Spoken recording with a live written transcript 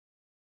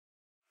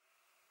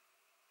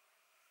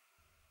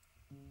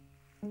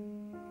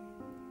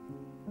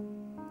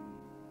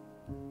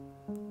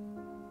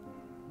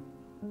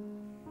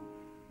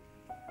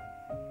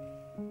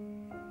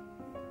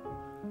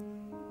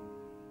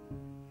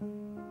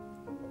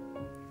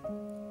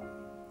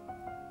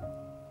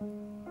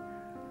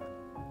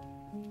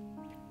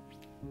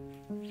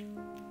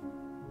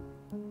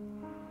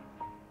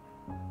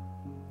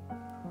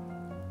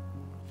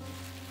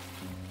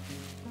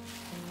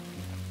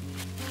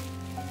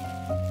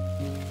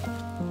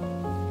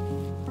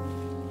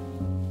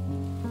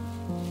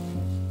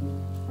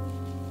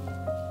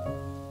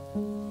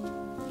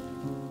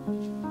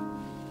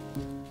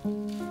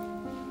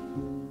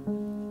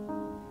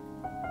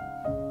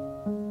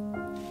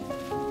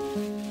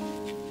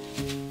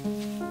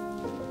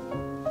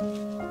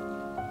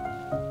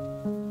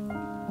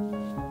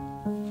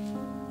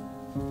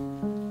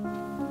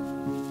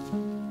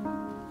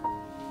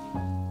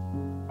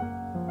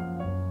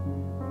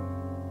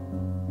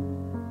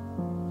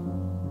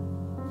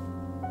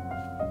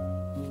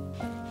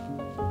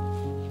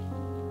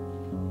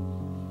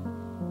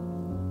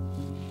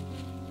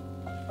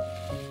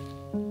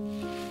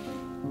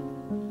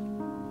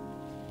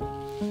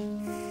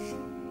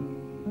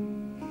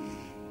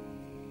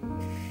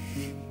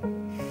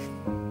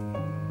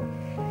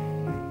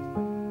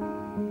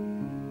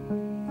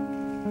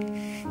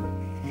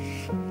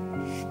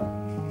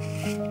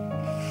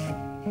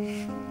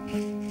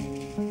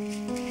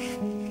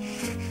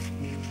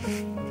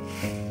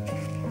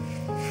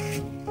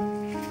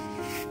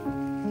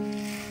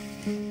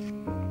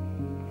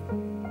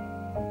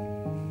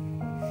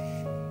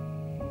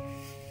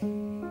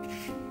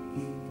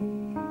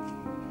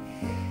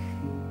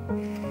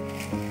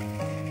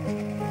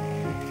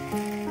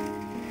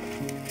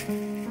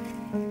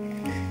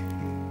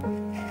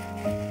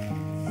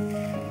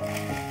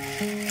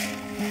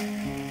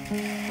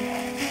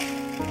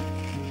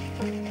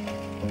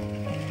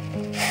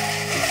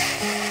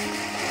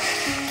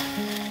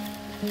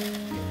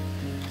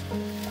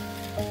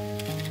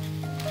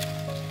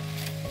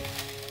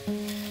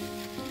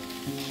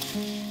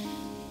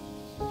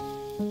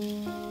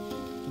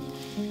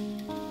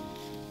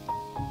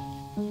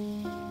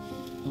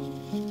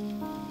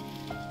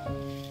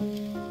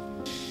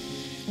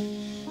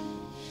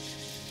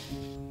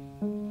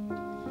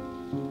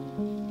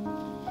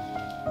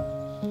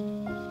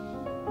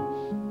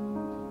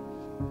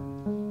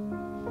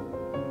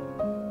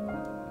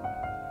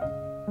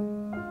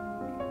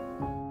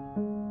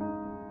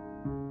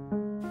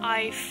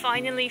I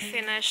finally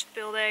finished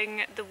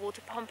building the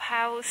water pump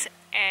house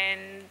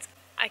and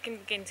I can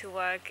begin to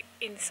work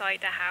inside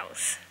the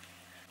house.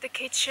 The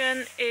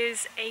kitchen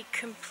is a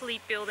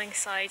complete building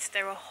site.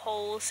 There are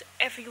holes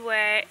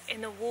everywhere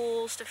in the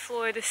walls, the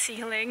floor, the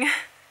ceiling.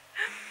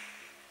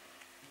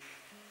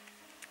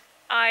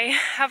 I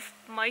have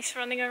mice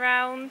running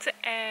around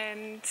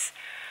and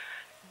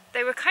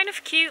they were kind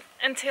of cute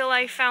until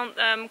I found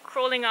them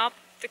crawling up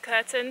the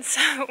curtains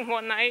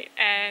one night,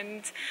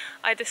 and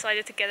I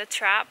decided to get a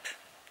trap,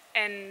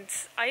 and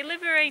I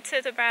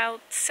liberated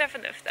about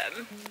 7 of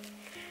them.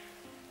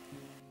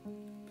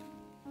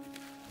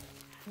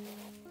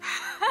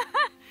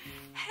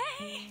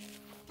 Hey!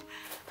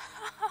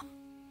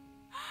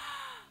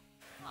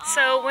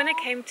 So when it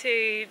came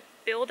to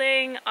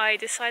building, I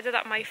decided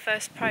that my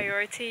first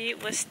priority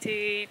was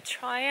to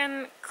try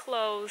and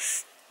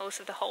close most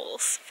of the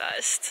holes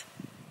first.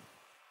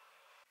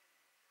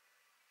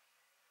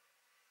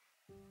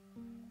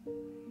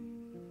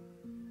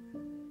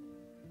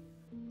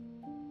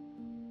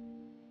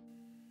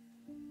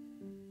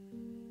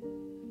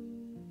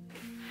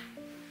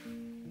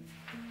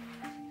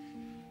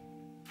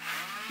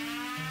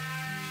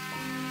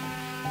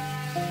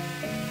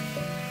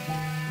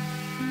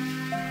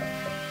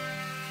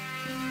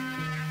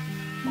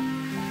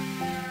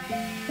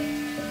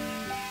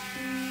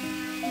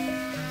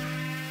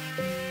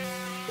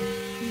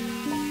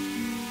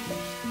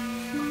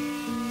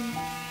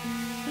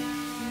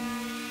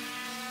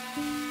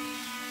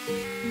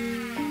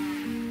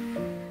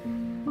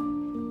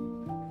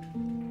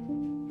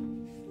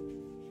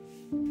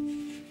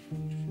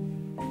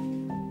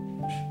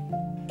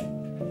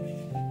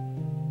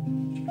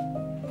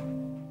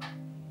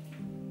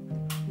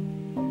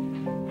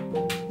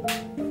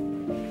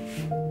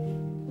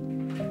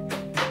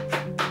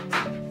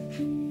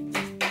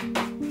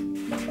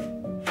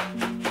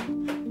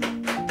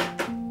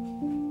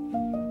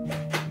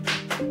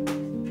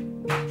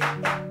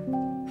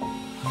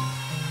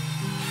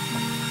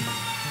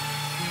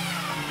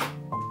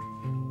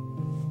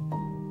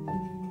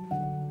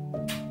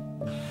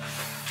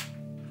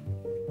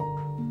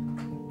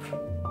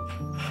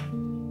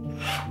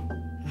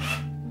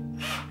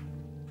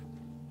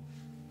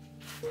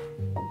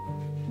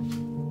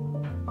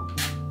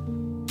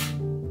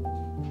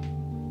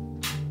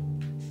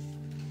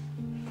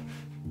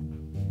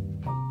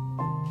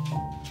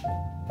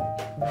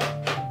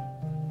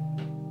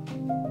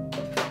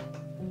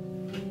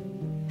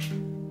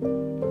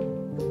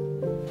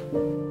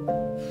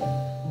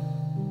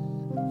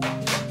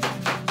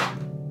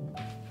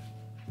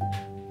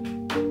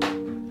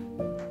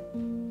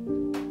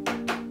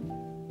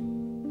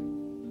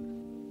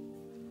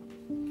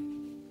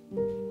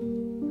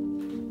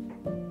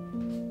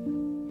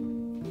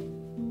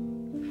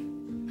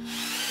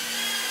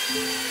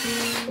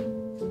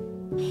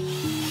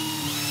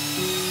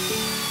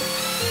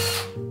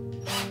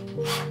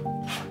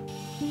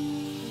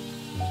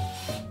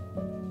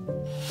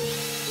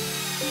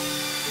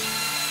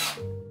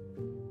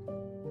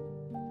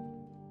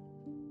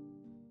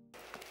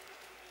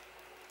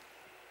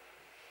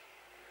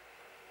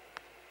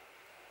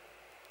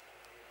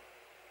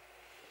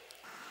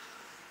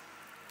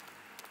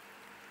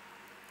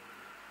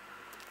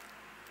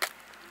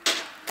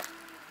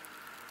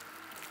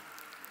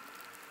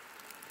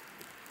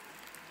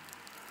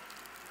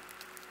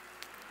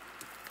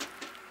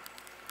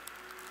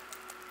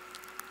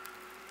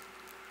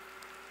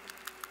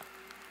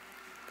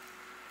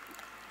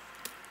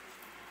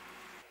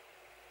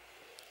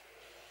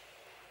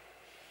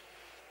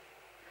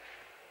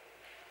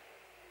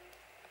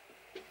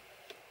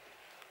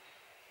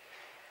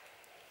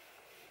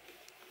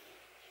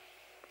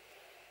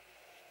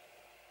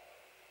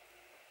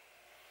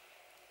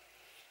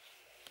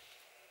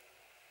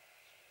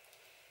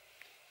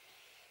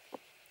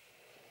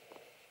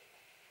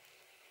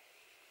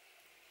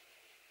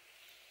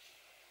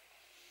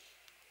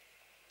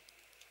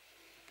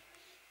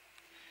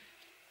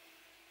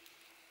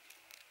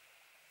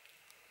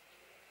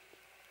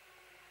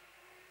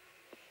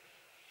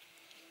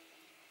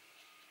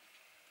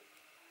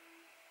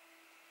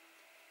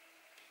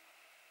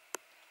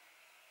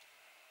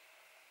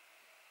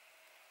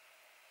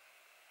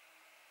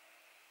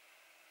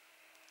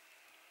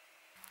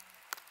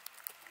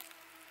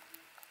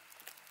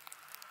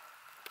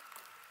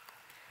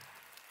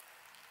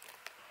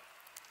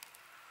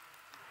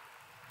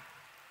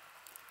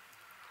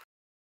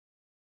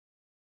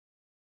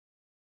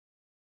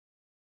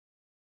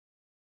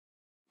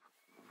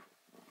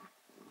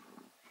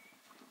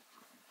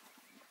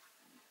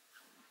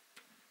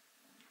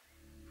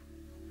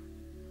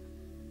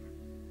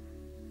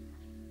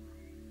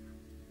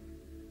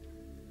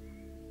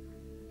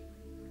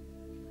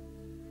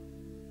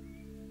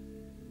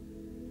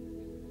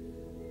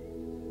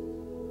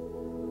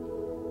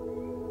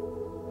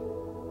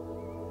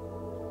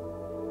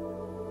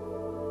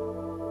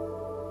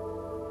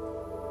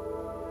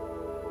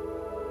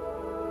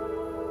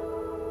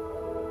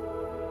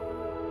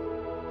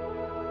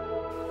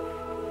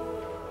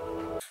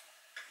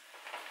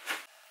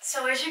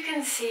 So as you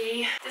can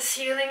see, the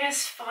ceiling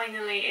is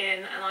finally in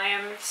and I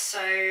am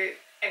so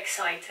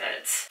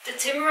excited. The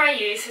timber I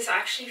use is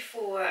actually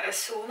for a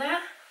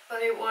sauna,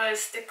 but it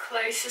was the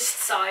closest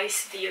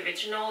size to the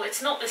original.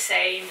 It's not the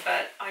same,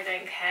 but I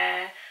don't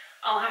care.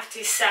 I'll have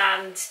to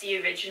sand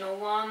the original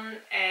one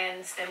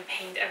and then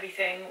paint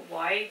everything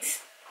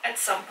white at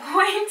some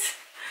point.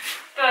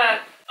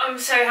 But I'm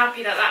so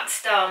happy that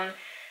that's done.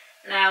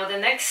 Now the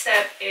next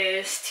step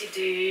is to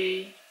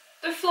do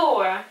the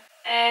floor,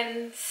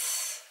 and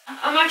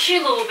I'm actually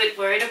a little bit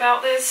worried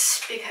about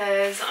this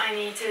because I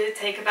need to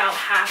take about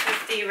half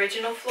of the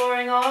original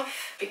flooring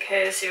off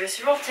because it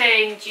was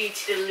rotting due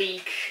to the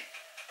leak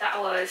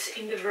that was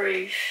in the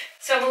roof.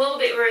 So I'm a little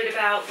bit worried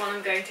about what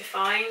I'm going to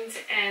find,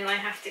 and I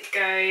have to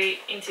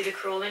go into the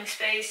crawling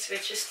space,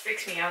 which just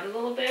freaks me out a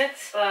little bit.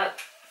 But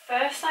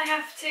first I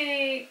have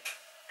to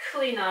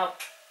clean up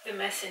the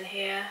mess in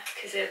here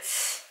because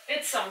it's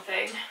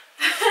something.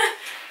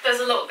 There's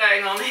a lot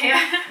going on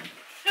here.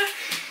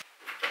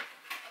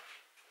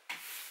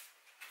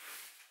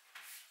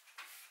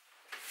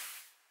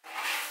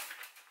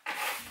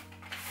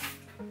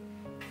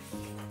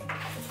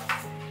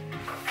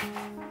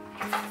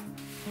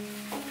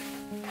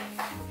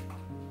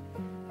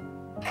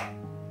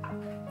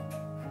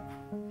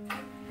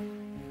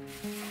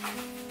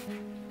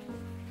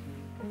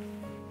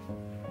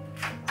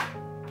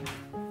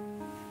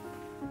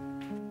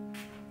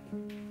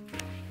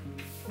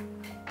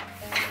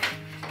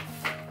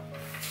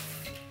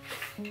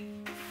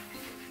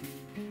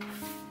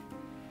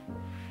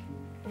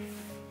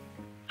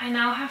 I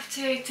now have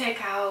to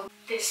take out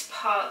this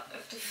part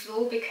of the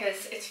floor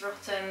because it's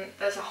rotten.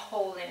 There's a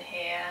hole in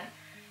here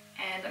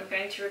and I'm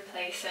going to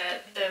replace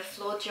it. The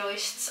floor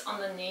joists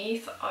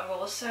underneath are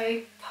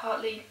also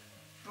partly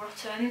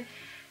rotten,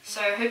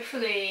 so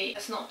hopefully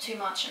it's not too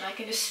much and I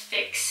can just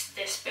fix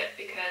this bit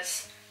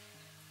because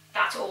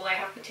that's all I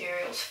have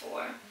materials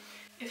for.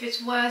 If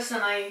it's worse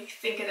than I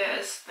think it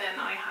is, then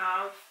I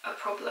have a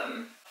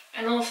problem.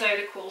 And also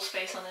the crawl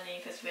space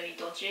underneath is really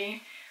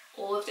dodgy.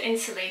 All of the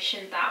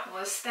insulation that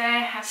was there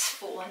has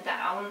fallen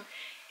down,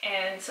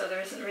 and so there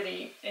isn't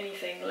really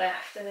anything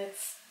left, and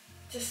it's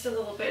just a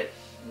little bit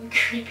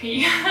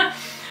creepy.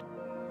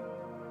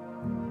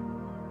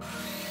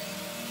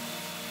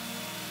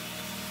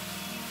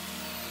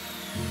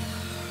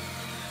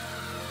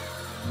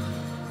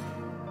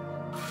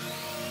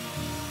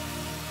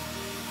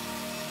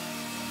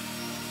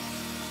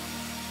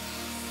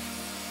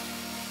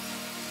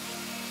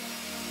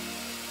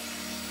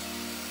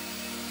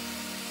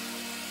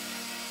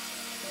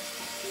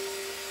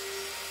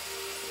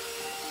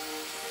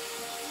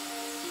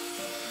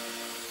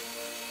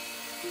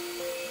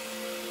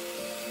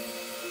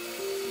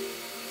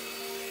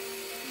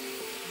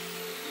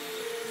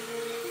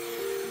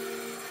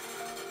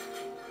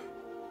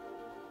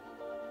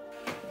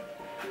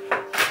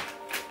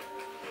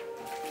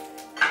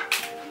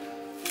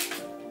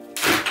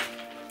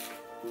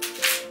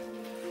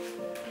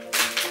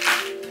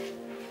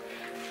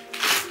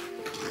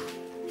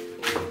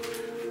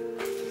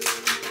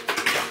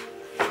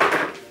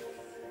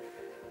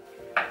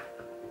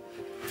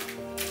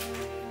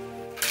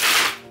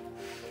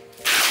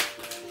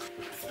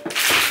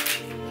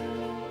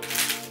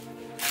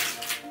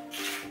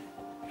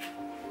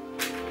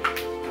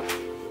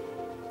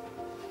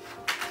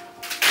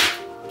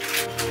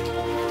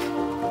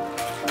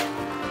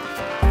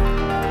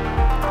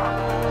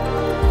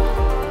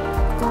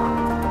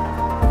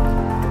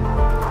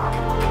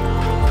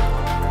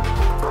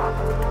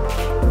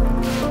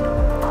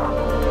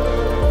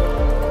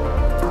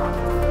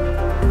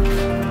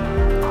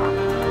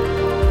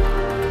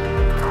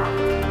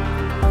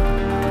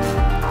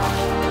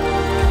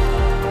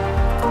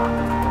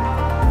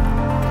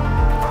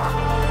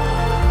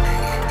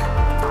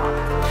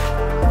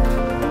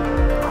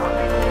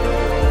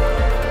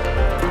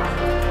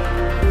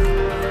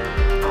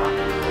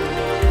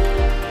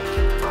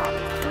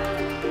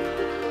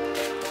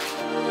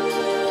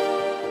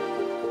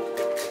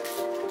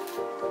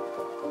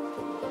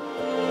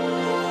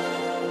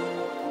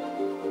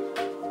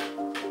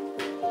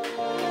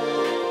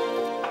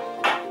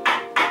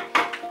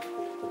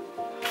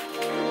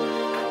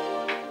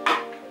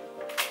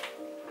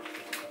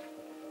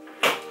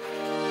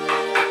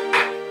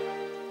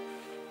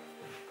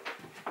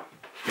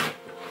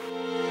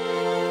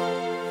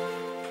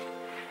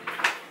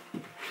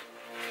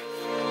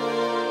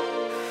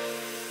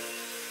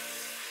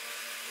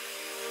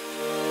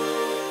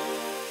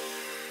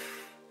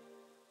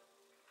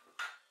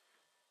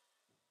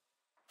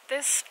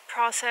 This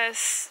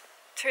process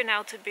turned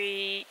out to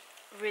be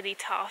really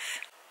tough.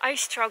 I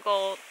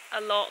struggled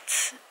a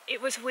lot. It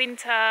was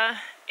winter,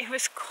 it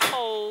was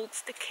cold,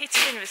 the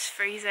kitchen was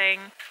freezing.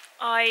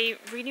 I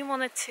really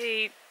wanted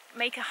to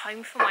make a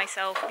home for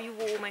myself, be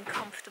warm and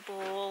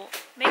comfortable,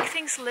 make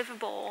things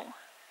livable.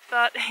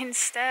 But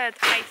instead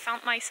I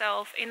found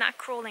myself in that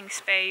crawling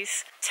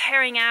space,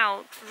 tearing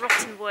out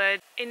rotten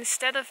wood.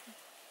 Instead of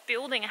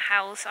building a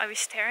house, I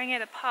was tearing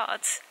it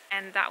apart,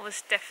 and that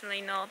was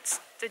definitely not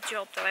the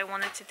job that I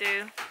wanted to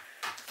do.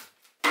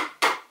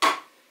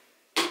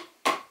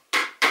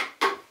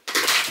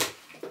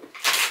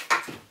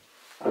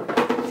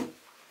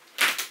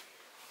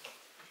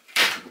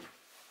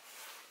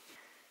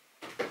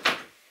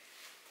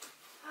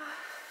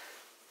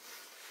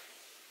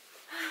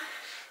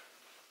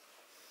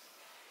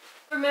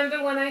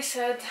 Remember when I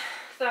said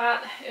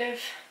that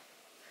if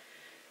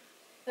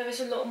there was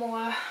a lot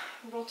more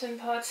rotten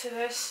parts to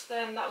this,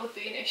 then that would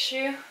be an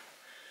issue?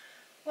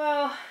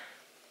 Well,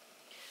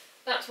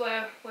 that's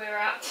where we're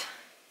at.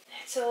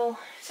 It's all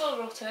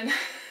rotten.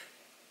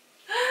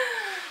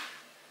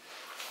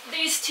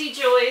 These two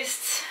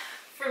joists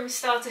from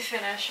start to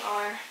finish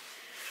are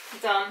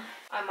done.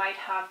 I might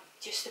have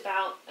just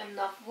about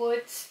enough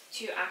wood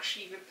to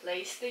actually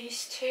replace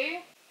these two.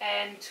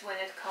 And when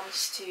it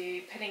comes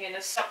to putting in a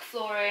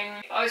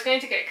subflooring, I was going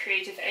to get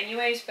creative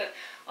anyways, but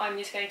I'm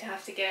just going to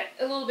have to get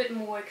a little bit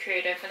more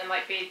creative, and there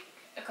might be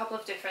a couple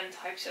of different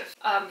types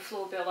of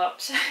floor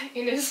build-ups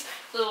in this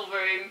little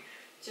room,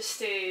 just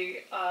to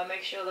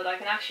make sure that I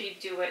can actually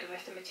do it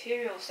with the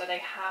materials that I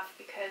have,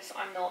 because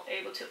I'm not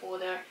able to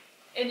order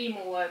any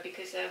more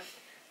because of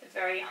the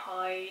very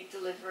high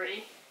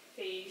delivery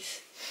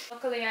fees.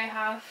 Luckily I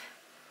have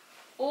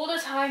all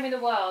the time in the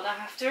world. I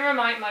have to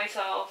remind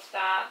myself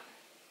that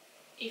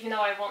even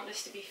though I want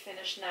this to be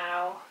finished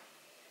now,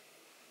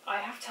 I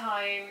have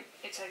time,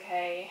 it's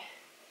okay,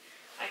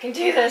 I can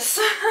do this.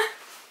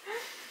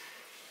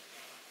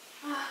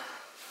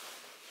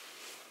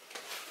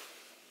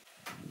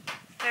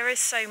 There is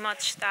so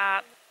much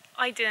that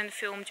I didn't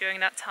film during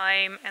that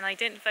time, and I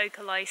didn't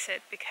vocalize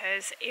it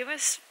because it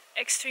was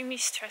extremely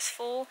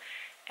stressful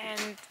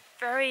and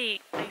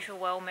very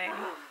overwhelming.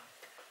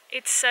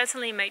 It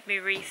certainly made me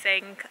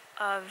rethink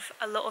of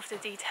a lot of the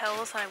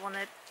details I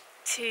wanted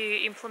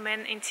to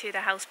implement into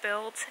the house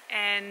build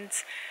and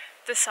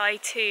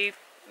decide to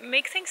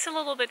make things a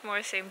little bit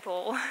more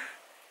simple.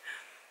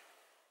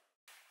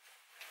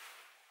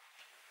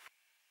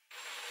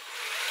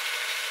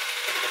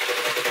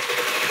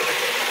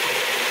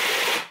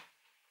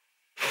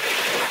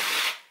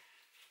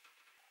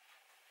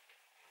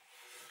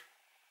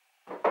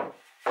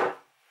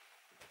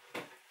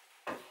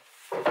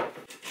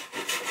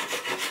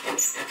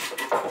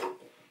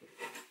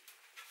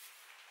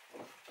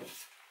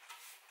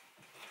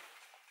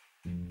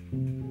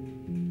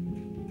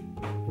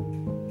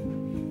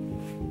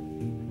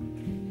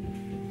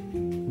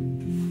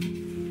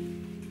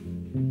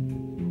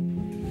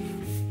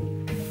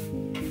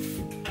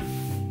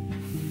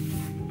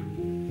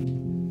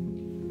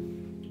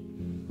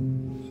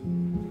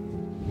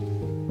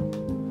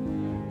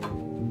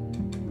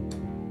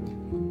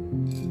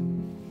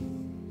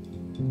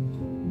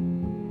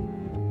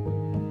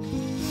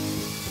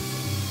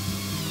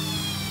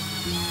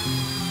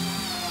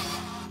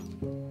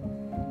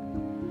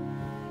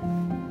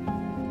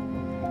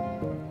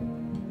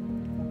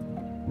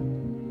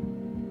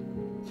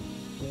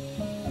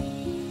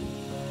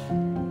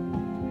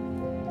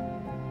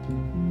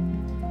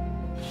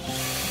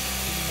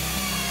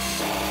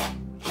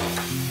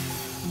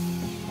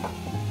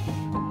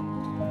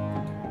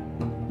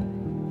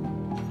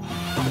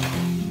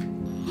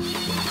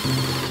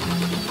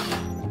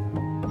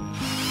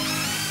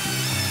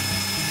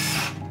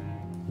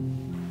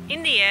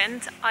 In the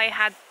end, I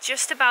had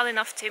just about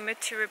enough timber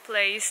to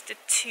replace the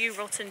two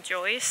rotten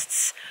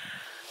joists.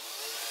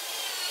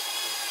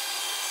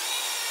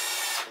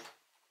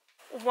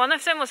 One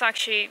of them was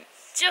actually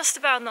just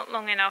about not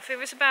long enough. It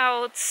was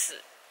about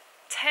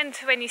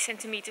 10-20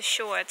 centimeters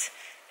short,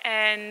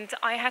 and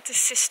I had to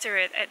sister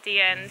it at the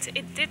end.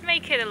 It did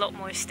make it a lot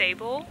more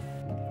stable.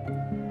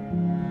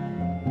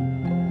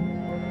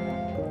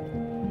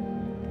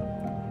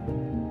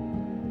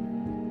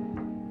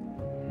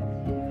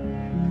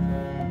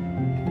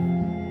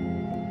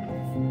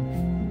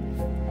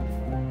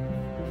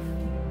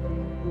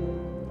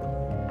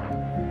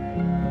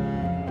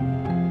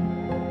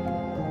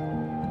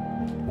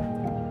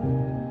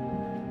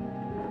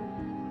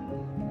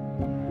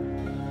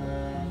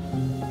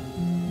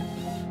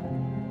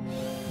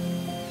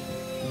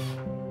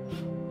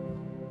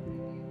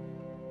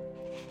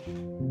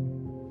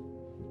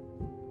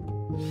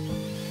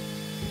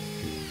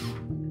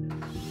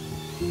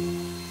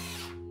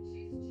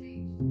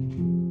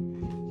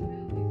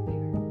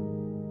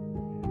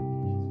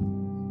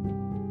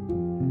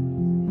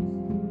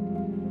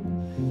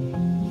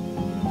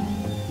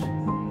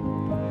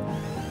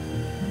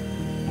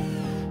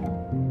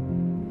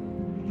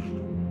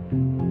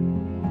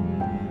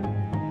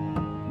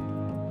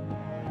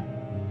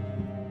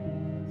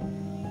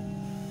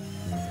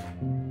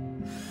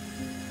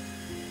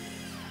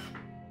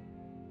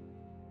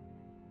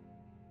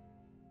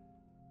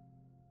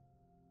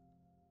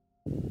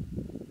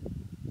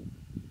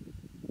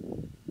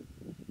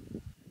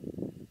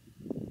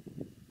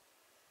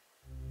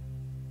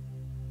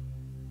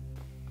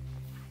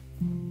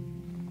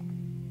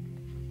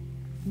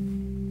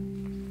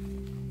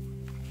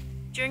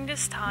 During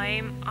this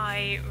time,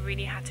 I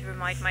really had to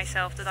remind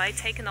myself that I'd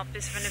taken up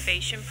this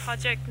renovation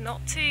project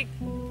not to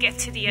get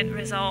to the end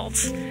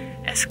result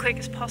as quick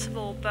as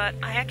possible, but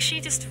I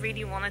actually just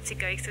really wanted to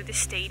go through the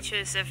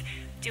stages of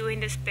doing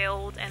this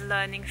build and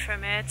learning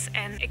from it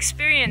and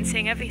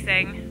experiencing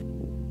everything.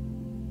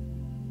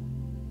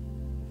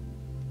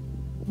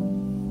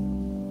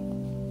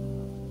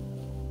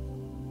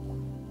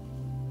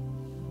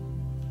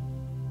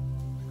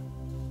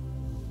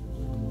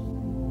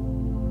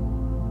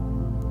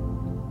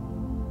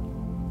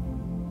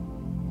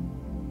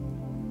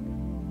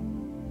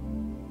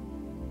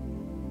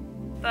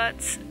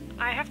 But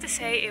I have to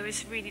say it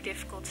was really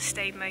difficult to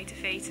stay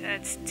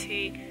motivated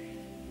to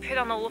put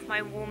on all of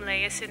my warm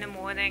layers in the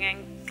morning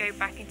and go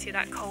back into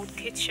that cold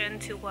kitchen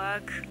to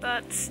work.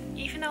 But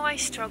even though I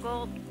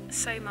struggled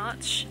so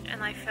much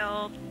and I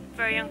felt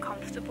very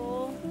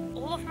uncomfortable,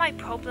 all of my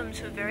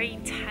problems were very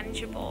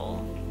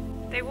tangible.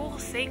 They were all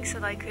things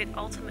that I could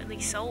ultimately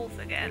solve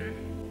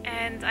again.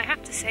 And I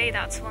have to say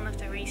that's one of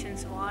the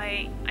reasons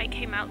why I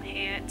came out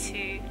here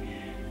to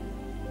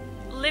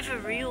live a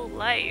real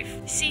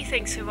life, see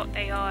things for what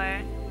they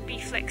are, be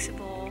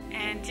flexible,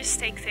 and just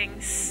take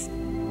things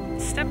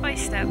step by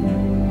step.